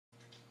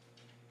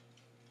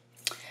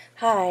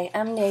Hi,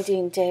 I'm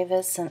Nadine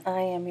Davis, and I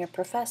am your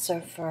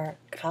professor for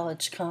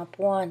College Comp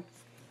 1.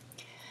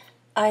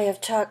 I have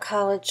taught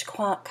College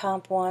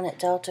Comp 1 at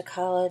Delta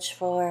College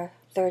for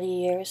 30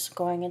 years,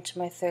 going into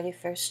my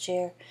 31st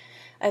year.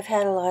 I've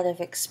had a lot of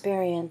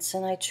experience,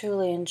 and I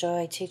truly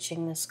enjoy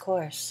teaching this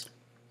course.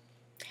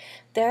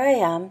 There I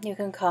am. You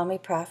can call me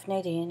Prof.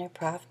 Nadine or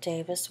Prof.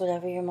 Davis,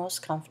 whatever you're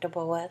most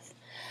comfortable with.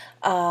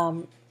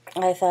 I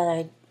thought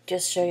I'd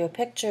just show you a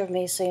picture of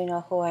me so you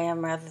know who I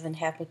am rather than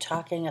have me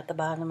talking at the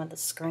bottom of the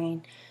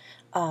screen.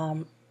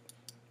 I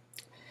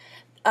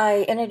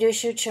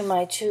introduce you to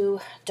my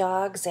two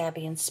dogs,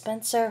 Abby and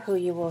Spencer, who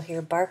you will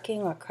hear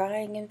barking or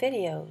crying in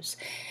videos.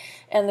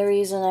 And the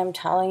reason I'm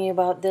telling you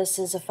about this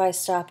is if I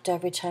stopped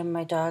every time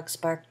my dogs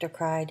barked or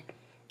cried,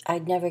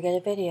 I'd never get a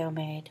video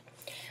made.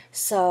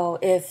 So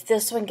if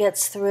this one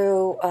gets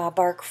through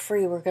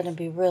bark-free, we're going to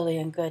be really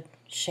in good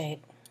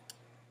shape.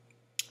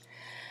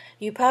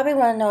 You probably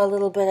want to know a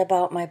little bit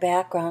about my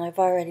background. I've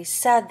already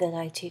said that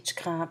I teach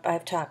comp.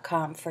 I've taught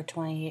comp for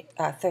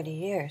 30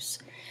 years.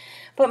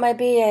 But my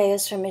BA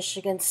is from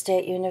Michigan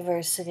State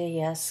University,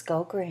 yes,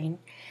 go green,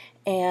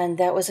 and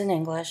that was in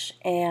English.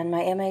 And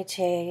my MAT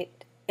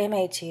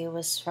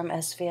was from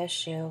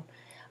SVSU,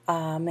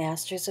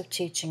 Masters of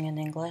Teaching in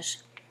English.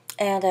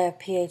 And I have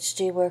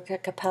PhD work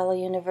at Capella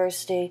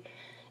University,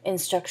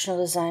 Instructional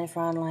Design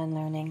for Online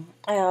Learning.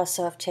 I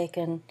also have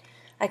taken,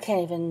 I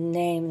can't even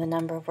name the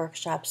number of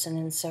workshops and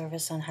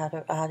in-service on how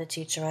to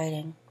teach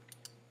writing.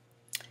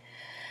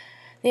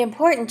 The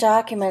important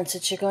documents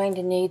that you're going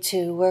to need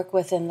to work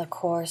with in the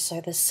course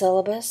are the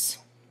syllabus,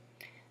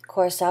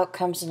 course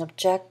outcomes and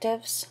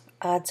objectives,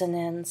 odds and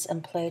ends,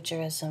 and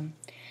plagiarism.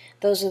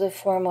 Those are the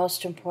four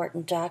most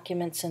important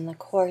documents in the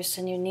course,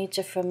 and you need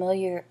to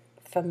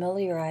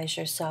familiarize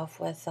yourself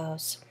with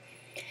those.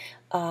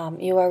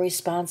 You are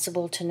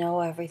responsible to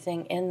know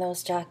everything in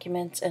those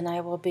documents, and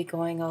I will be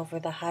going over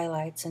the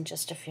highlights in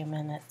just a few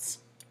minutes.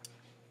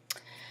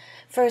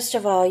 First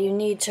of all, you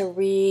need to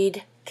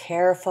read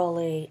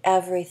carefully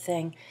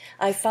everything.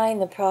 I find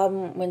the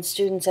problem when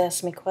students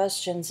ask me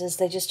questions is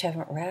they just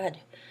haven't read.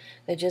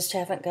 They just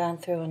haven't gone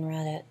through and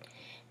read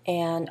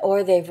it.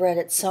 Or they've read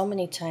it so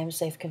many times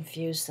they've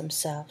confused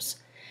themselves.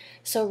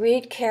 So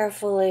read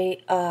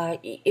carefully.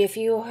 If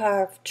you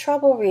have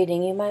trouble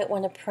reading, you might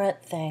want to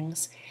print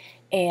things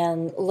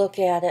and look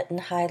at it and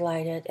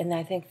highlight it, and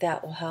I think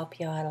that will help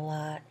you out a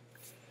lot.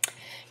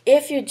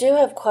 If you do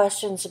have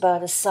questions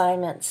about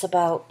assignments,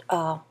 about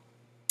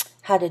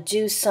how to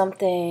do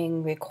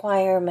something,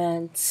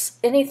 requirements,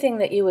 anything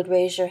that you would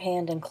raise your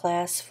hand in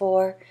class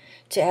for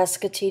to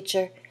ask a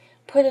teacher,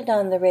 put it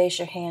on the raise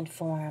your hand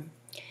form.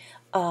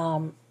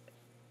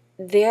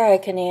 There I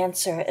can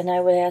answer, and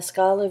I would ask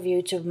all of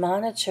you to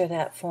monitor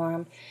that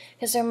form,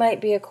 because there might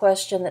be a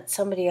question that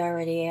somebody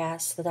already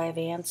asked that I've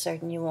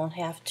answered, and you won't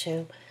have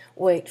to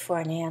wait for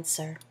an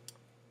answer.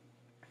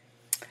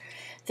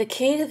 The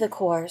key to the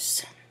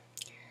course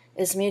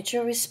is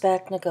mutual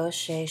respect,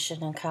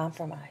 negotiation, and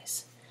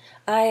compromise.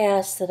 I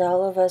ask that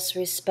all of us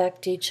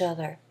respect each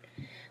other,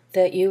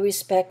 that you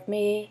respect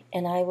me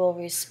and I will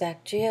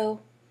respect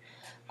you,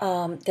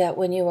 that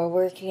when you are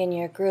working in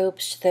your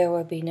groups, there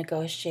will be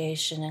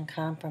negotiation and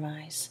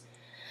compromise.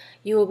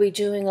 You will be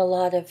doing a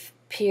lot of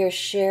peer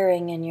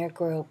sharing in your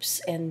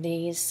groups, and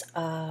these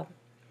are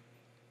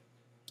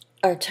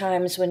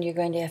times when you're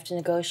going to have to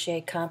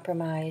negotiate,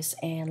 compromise,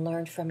 and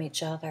learn from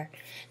each other.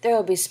 There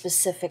will be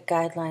specific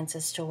guidelines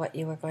as to what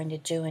you are going to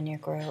do in your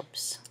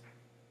groups.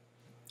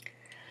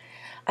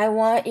 I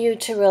want you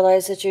to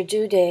realize that your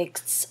due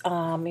dates,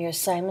 your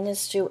assignment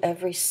is due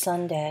every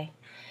Sunday.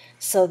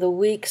 So the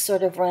week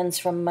sort of runs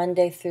from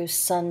Monday through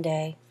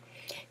Sunday.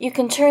 You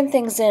can turn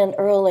things in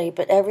early,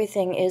 but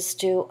everything is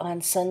due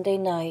on Sunday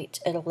night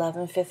at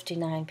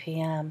 11:59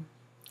 p.m.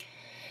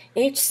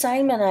 Each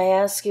assignment I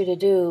ask you to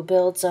do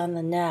builds on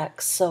the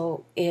next,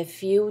 so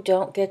if you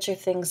don't get your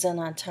things in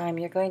on time,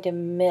 you're going to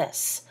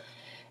miss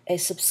a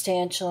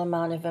substantial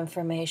amount of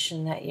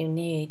information that you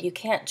need. You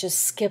can't just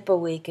skip a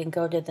week and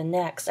go to the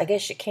next. I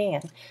guess you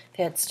can. I've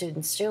had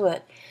students do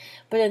it.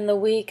 But in the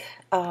week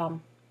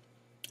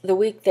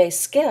they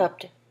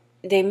skipped,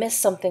 they missed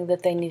something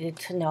that they needed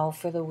to know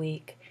for the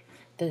week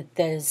that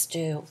is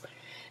due.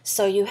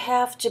 So you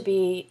have to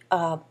be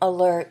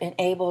alert and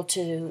able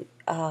to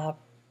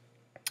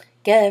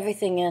get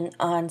everything in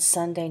on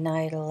Sunday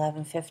night at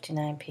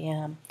 11:59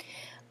 p.m.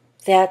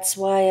 That's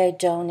why I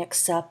don't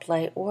accept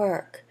late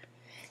work.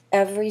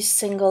 Every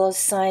single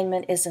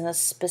assignment is in a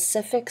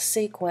specific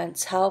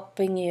sequence,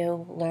 helping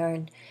you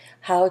learn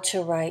how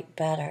to write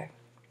better.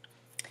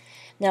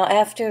 Now,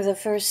 after the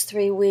first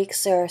 3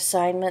 weeks, there are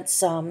assignments.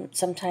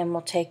 Sometime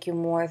will take you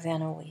more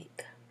than a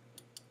week.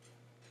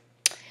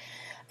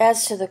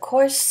 As to the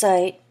course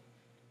site,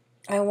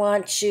 I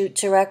want to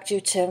direct you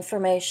to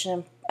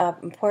information,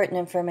 important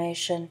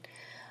information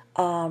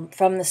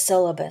from the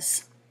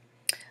syllabus.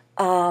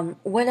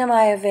 When am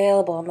I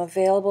available? I'm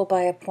available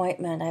by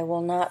appointment. I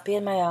will not be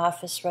in my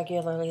office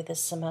regularly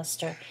this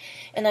semester,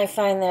 and I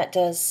find that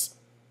does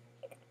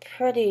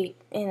pretty,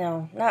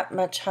 not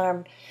much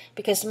harm,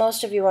 because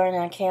most of you aren't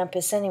on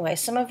campus anyway.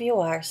 Some of you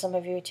are. Some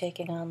of you are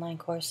taking online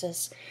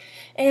courses.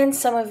 And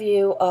some of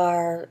you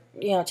are,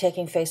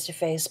 taking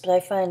face-to-face. But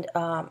I find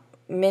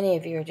many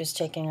of you are just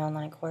taking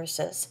online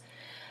courses.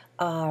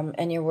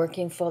 And you're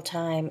working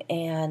full-time,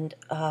 and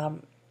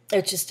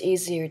it's just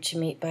easier to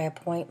meet by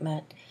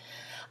appointment.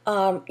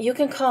 You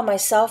can call my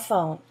cell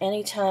phone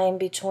anytime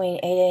between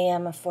 8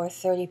 a.m. and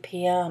 4:30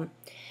 p.m.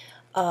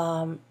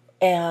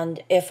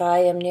 And if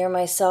I am near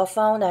my cell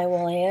phone, I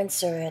will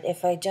answer it.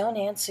 If I don't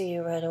answer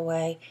you right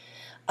away,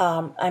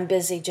 I'm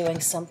busy doing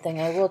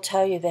something. I will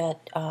tell you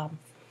that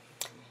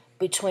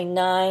between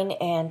 9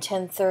 and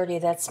 10:30,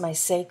 that's my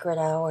sacred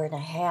hour and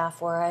a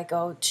half, where I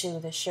go to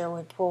the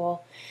Sherwood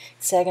Pool,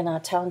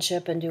 Saginaw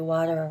Township, and do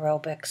water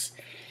aerobics.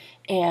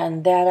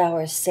 And that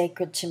hour is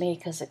sacred to me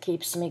because it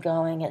keeps me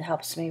going, it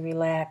helps me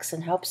relax,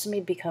 and helps me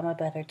become a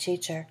better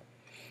teacher.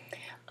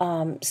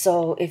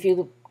 So if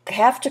you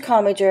have to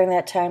call me during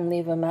that time,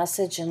 leave a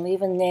message and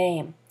leave a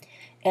name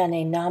and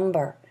a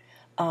number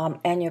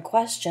and your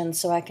question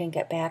so I can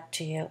get back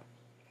to you.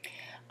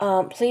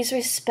 Please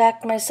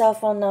respect my cell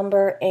phone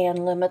number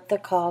and limit the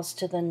calls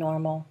to the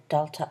normal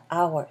Delta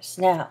hours.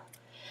 Now,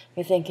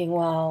 you're thinking,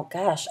 well,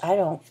 gosh, I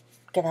don't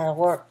get out of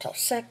work till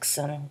 6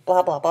 and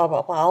blah, blah, blah,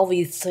 blah, blah, all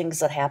these things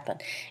that happen.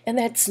 And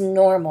that's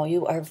normal.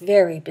 You are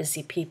very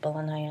busy people,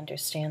 and I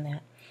understand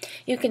that.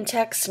 You can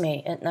text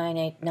me at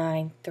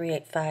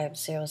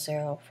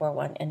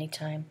 989-385-0041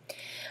 anytime.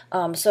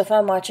 So if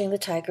I'm watching the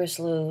Tigers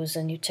lose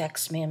and you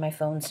text me and my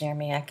phone's near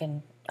me, I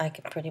can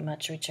pretty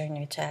much return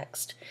your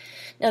text.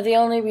 Now, the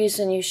only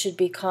reason you should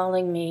be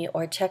calling me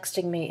or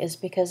texting me is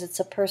because it's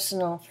a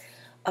personal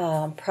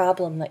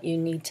problem that you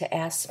need to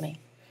ask me.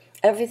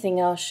 Everything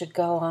else should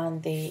go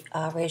on the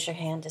raise your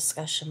hand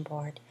discussion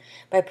board.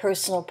 My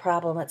personal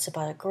problem, it's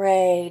about a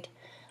grade,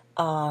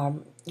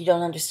 you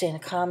don't understand a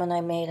comment I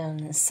made on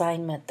an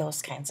assignment,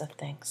 those kinds of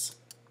things.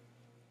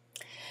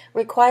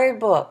 Required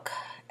book,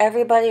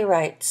 Everybody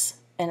Writes,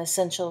 an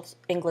Essential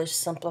English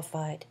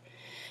Simplified.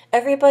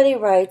 Everybody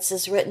Writes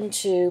is written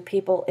to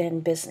people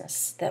in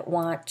business that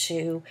want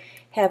to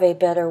have a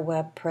better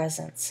web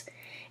presence.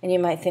 And you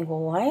might think, well,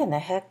 why in the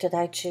heck did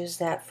I choose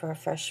that for a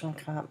freshman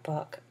comp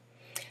book?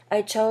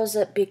 I chose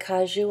it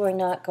because you are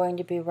not going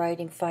to be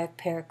writing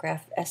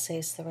 5-paragraph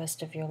essays the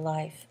rest of your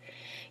life.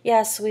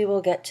 Yes, we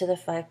will get to the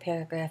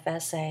 5-paragraph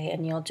essay,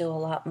 and you'll do a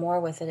lot more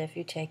with it if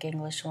you take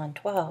English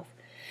 112.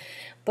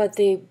 But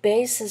the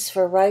basis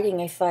for writing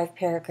a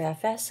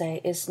 5-paragraph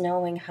essay is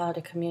knowing how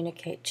to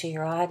communicate to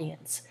your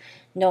audience,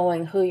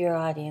 knowing who your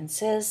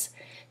audience is,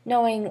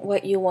 knowing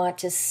what you want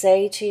to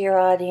say to your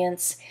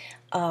audience,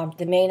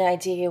 the main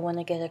idea you want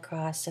to get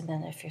across, and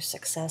then if you're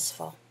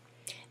successful.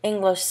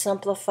 English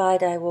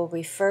Simplified I will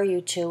refer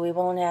you to. We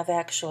won't have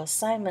actual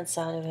assignments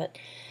out of it,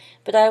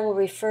 but I will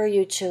refer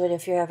you to it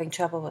if you're having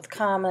trouble with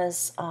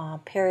commas,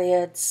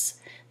 periods,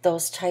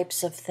 those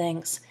types of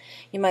things.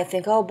 You might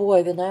think, oh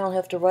boy, then I don't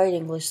have to write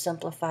English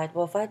Simplified.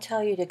 Well, if I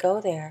tell you to go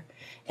there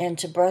and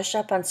to brush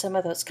up on some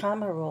of those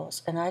comma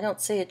rules, and I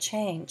don't see a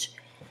change,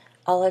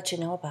 I'll let you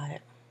know about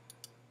it.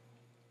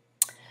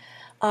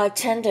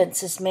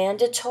 Attendance is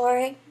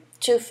mandatory.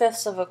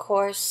 2/5 of a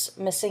course,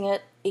 missing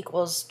it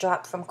equals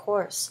drop from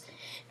course.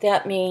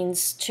 That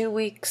means 2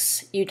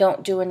 weeks you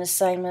don't do an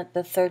assignment.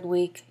 The 3rd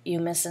week you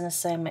miss an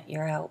assignment,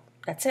 you're out.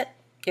 That's it.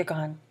 You're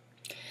gone.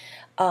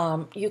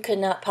 You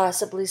cannot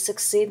possibly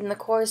succeed in the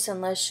course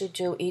unless you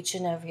do each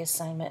and every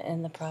assignment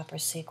in the proper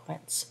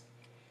sequence.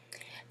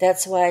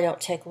 That's why I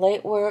don't take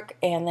late work,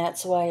 and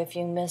that's why if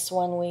you miss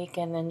 1 week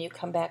and then you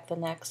come back the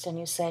next and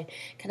you say,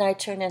 can I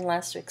turn in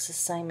last week's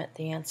assignment?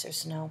 The answer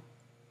is no.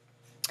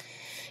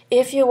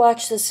 If you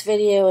watch this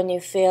video and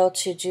you fail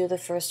to do the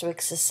 1st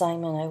week's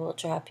assignment, I will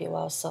drop you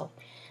also.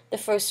 The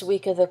 1st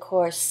week of the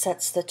course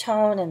sets the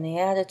tone and the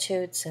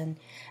attitudes and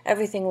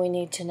everything we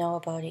need to know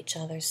about each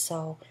other,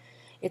 so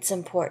it's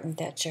important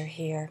that you're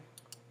here.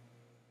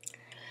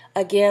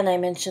 Again, I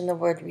mentioned the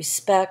word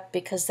respect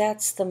because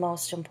that's the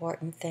most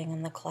important thing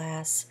in the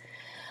class.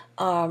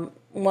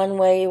 One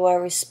way you are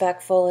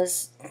respectful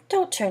is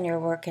don't turn your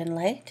work in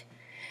late.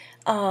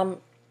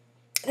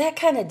 That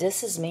kind of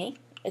disses me.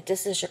 It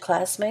disses your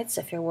classmates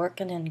if you're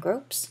working in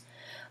groups.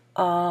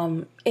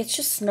 It's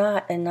just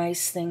not a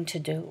nice thing to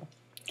do.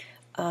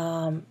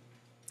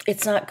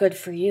 It's not good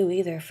for you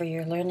either, for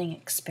your learning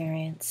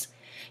experience.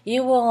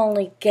 You will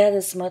only get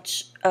as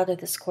much out of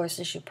this course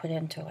as you put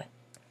into it.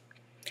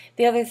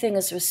 The other thing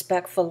is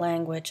respectful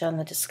language on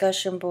the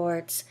discussion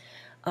boards.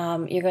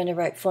 You're going to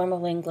write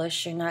formal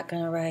English. You're not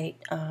going to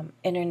write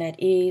internet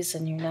ease,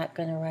 and you're not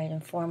going to write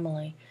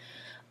informally.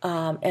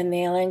 And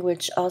the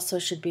language also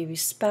should be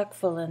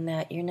respectful in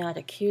that you're not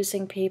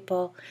accusing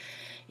people,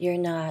 you're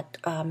not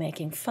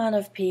making fun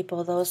of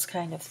people, those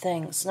kind of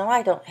things. Now,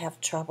 I don't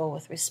have trouble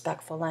with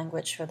respectful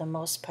language for the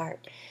most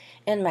part.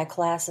 In my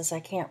classes, I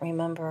can't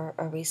remember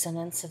a recent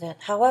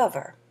incident.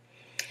 However,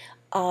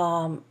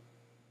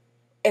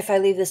 if I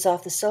leave this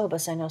off the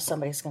syllabus, I know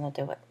somebody's going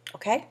to do it,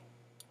 okay?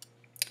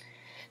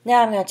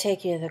 Now I'm going to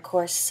take you to the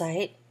course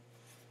site.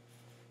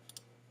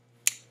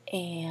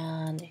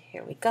 And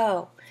here we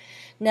go.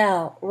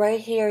 Now, right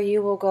here,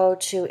 you will go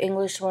to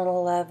English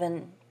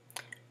 111,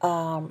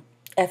 FA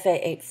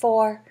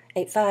 84,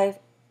 85,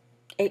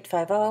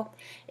 850.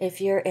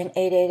 If you're in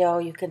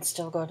 880, you can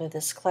still go to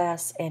this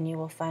class and you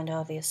will find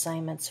all the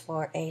assignments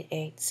for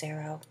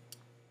 880.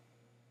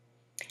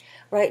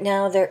 Right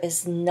now, there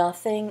is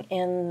nothing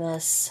in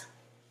this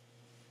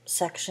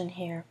section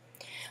here.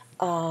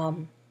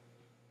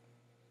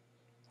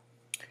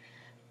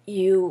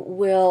 You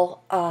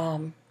will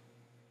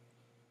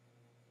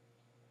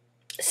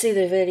see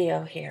the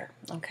video here,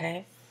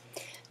 okay?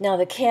 Now,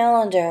 the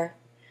calendar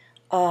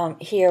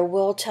here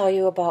will tell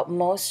you about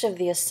most of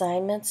the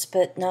assignments,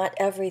 but not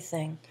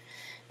everything.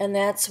 And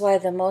that's why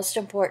the most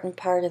important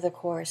part of the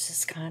course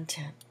is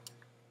content.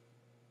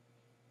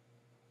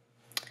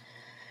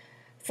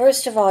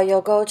 First of all,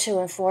 you'll go to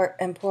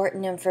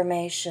important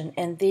information,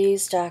 and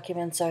these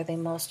documents are the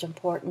most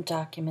important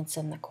documents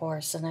in the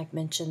course, and I've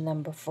mentioned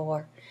them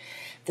before.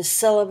 The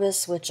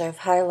syllabus, which I've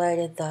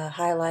highlighted the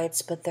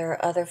highlights, but there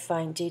are other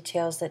fine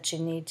details that you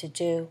need to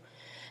do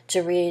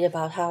to read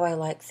about how I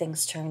like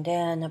things turned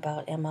in,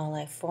 about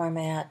MLA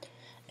format,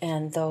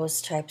 and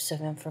those types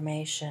of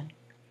information.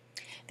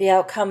 The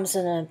outcomes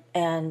and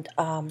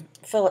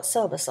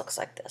syllabus looks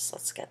like this.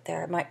 Let's get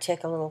there. It might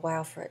take a little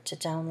while for it to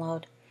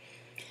download.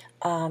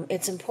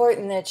 It's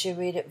important that you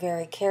read it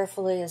very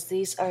carefully, as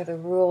these are the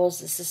rules.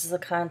 This is the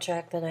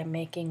contract that I'm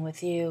making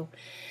with you.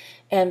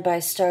 And by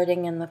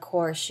starting in the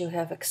course, you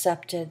have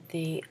accepted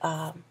the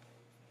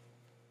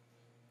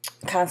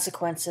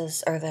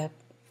consequences, or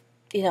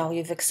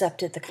you've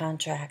accepted the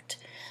contract.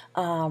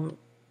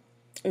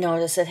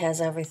 Notice it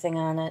has everything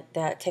on it.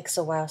 That takes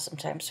a while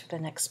sometimes for the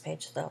next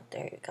page, though.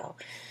 There you go.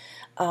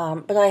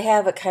 But I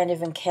have it kind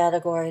of in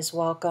categories: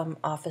 welcome,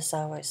 office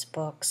hours,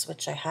 books,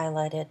 which I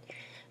highlighted,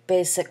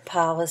 basic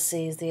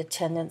policies, the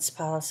attendance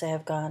policy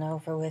I've gone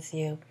over with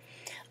you.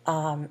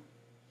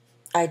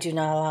 I do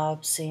not allow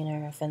obscene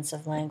or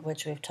offensive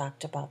language. We've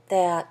talked about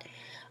that.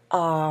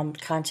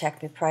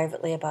 Contact me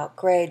privately about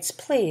grades.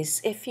 Please,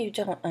 if you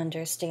don't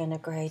understand a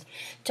grade,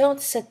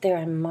 don't sit there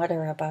and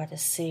mutter about a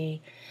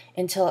C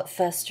until it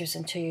festers,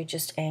 until you're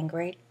just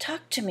angry.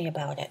 Talk to me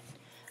about it.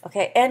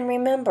 Okay, and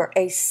remember,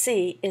 a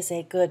C is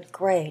a good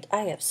grade.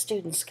 I have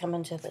students come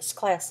into this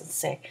class and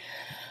say,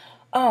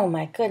 oh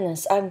my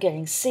goodness, I'm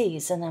getting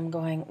C's, and I'm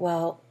going,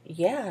 well,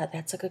 yeah,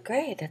 that's a good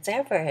grade. That's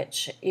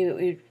average.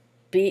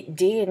 B,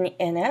 D,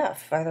 and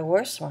F are the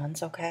worst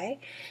ones, okay?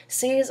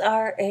 C's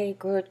are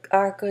good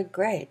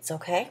grades,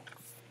 okay?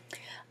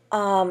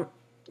 And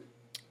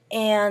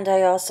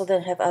I also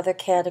then have other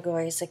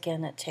categories.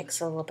 Again, it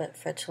takes a little bit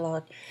for it to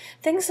load.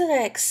 Things that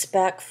I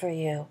expect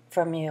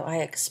from you. I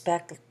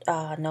expect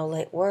no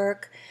late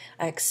work.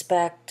 I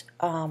expect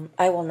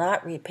I will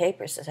not read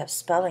papers that have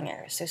spelling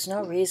errors. There's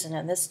no reason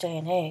in this day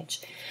and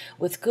age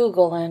with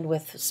Google and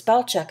with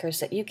spell checkers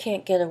that you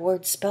can't get a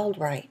word spelled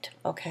right,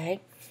 okay?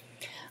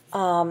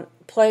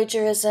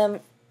 Plagiarism,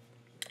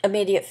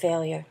 immediate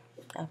failure,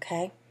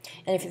 okay?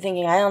 And if you're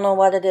thinking, I don't know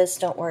what it is,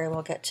 don't worry,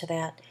 we'll get to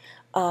that.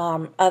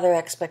 Other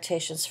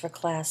expectations for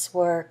class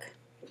work,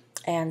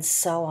 and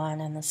so on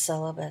in the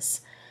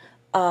syllabus.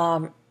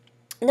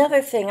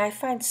 Another thing, I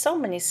find so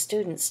many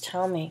students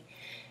tell me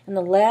in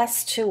the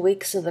last 2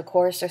 weeks of the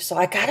course or so,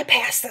 I got to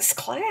pass this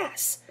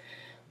class,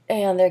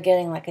 and they're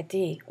getting like a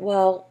D.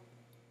 Well,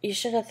 you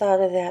should have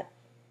thought of that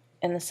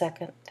in the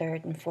second,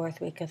 third, and fourth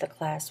week of the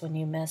class when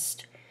you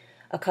missed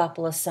a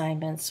couple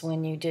assignments,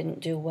 when you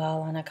didn't do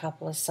well on a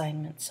couple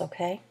assignments,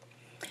 okay?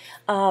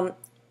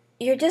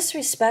 You're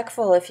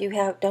disrespectful if you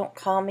don't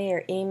call me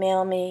or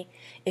email me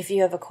if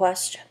you have a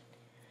question,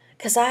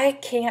 because I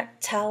can't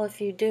tell if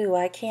you do.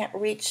 I can't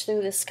reach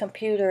through this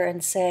computer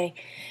and say,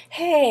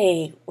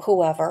 hey,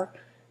 whoever,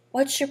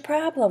 what's your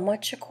problem?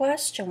 What's your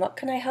question? What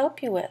can I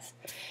help you with?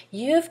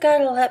 You've got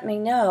to let me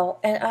know,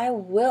 and I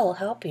will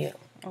help you,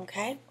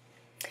 okay?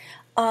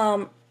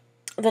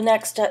 The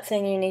next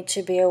thing you need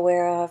to be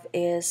aware of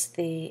is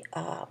the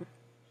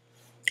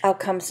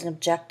outcomes and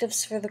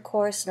objectives for the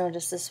course.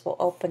 Notice this will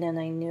open in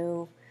a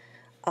new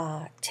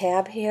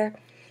tab here,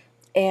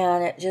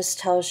 and it just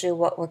tells you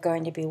what we're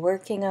going to be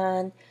working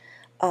on.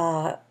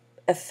 Write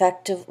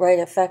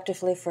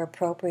effectively for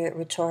appropriate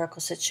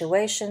rhetorical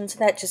situations.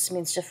 That just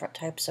means different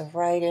types of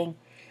writing.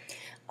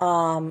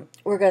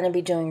 We're going to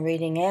be doing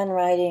reading and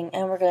writing,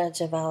 and we're going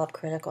to develop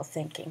critical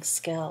thinking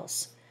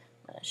skills.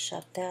 I'm going to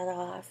shut that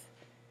off.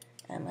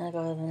 I'm going to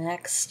go to the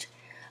next.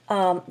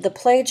 The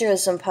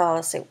plagiarism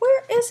policy.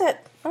 Where is it?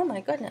 Oh my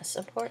goodness,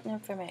 important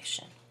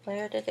information.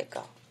 Where did it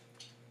go?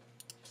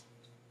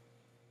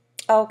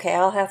 Okay,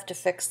 I'll have to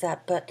fix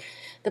that. But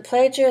the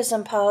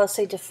plagiarism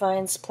policy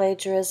defines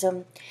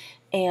plagiarism,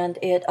 and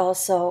it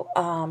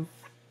also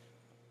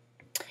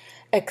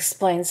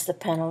explains the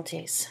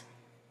penalties.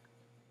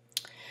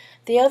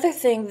 The other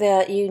thing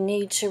that you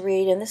need to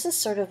read, and this is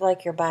sort of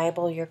like your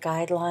Bible, your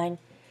guideline,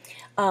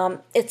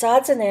 it's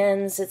odds and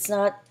ends. It's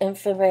not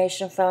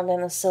information found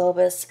in the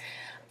syllabus,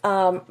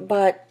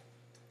 but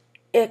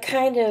it's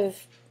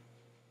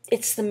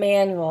the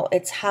manual.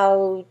 It's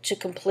how to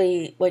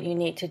complete what you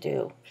need to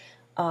do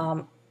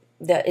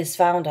that is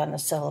found on the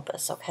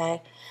syllabus,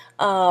 okay?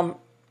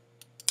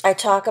 I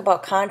talk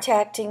about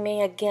contacting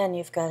me. Again,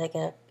 you've got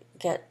to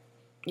get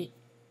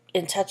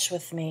in touch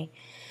with me.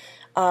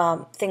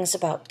 Things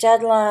about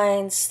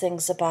deadlines,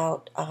 things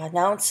about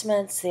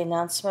announcements, the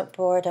announcement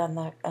board on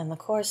the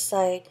course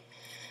site,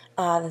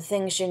 the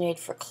things you need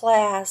for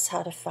class,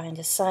 how to find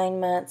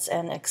assignments,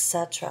 and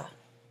etc.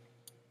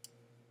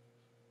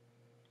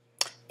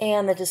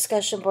 And the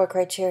discussion board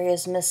criteria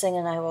is missing,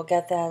 and I will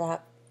get that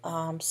up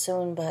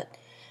soon, but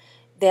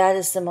that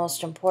is the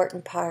most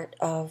important part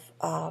of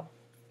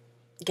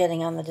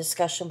getting on the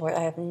discussion board.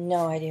 I have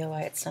no idea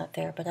why it's not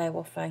there, but I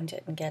will find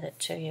it and get it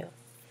to you.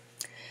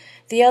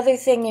 The other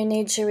thing you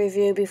need to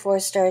review before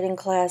starting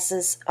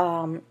classes,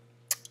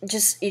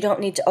 you don't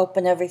need to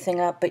open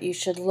everything up, but you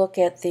should look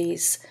at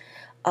these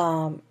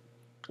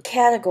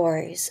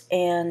categories,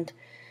 and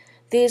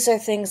these are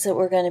things that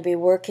we're going to be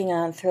working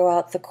on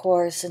throughout the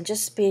course, and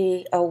just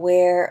be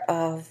aware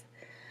of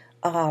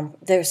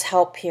there's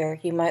help here.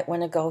 You might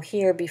want to go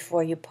here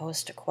before you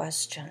post a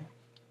question.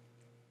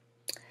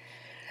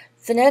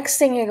 The next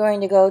thing you're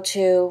going to go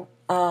to,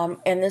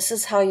 and this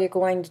is how you're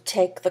going to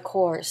take the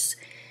course,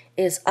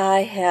 is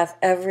I have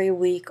every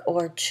week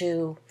or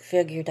two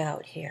figured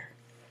out here.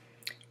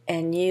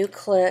 And you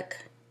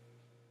click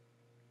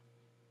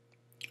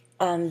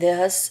on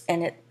this,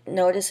 and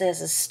notice it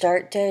has a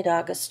start date,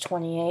 August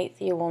 28th.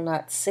 You will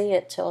not see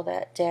it till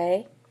that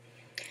day.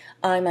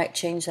 I might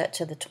change that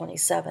to the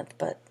 27th,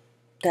 but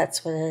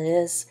that's what it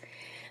is.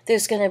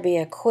 There's going to be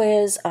a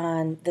quiz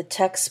on the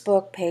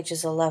textbook,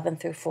 pages 11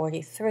 through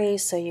 43,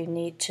 so you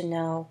need to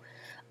know,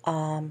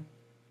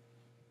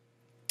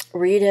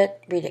 read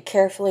it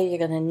carefully. You're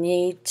going to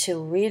need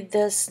to read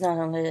this, not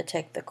only to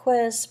take the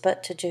quiz,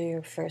 but to do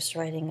your first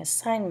writing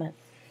assignment.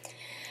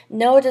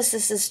 Notice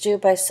this is due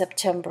by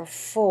September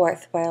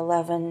 4th by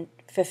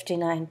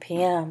 11:59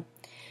 p.m.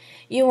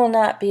 You will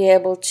not be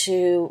able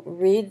to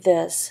read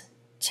this,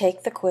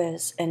 take the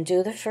quiz, and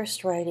do the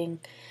first writing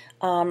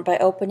by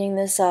opening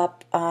this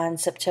up on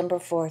September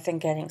 4th and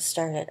getting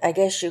started. I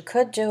guess you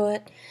could do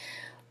it,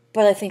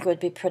 but I think it would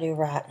be pretty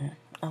rotten,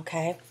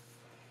 okay?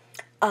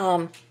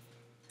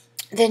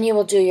 Then you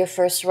will do your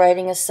first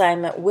writing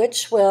assignment,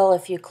 which will,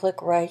 if you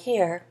click right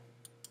here,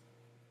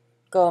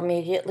 go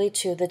immediately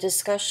to the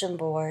discussion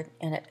board,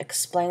 and it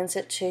explains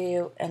it to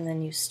you, and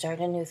then you start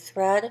a new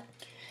thread,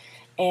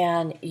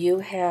 and you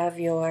have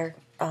your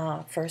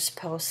first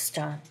post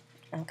done,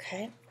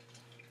 okay?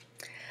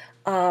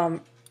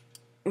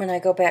 When I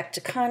go back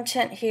to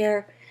content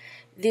here,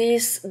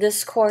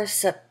 this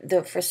course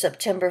for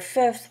September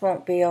 5th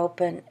won't be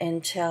open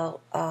until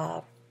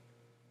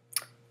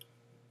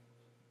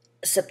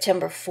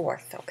September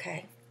 4th,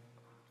 okay?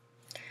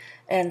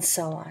 And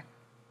so on.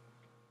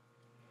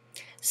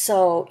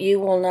 So you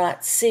will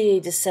not see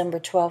December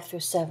 12th through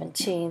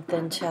 17th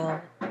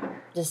until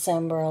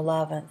December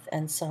 11th,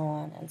 and so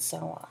on and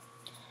so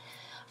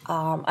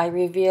on. I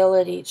reveal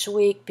it each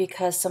week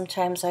because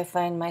sometimes I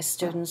find my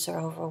students are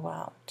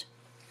overwhelmed.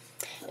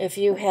 If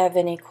you have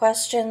any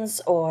questions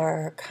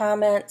or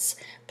comments,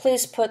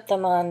 please put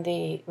them on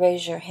the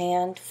Raise Your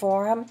Hand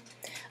forum.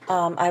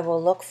 I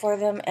will look for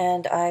them,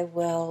 and I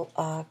will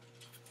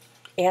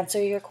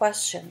answer your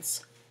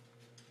questions.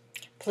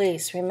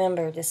 Please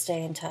remember to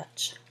stay in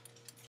touch.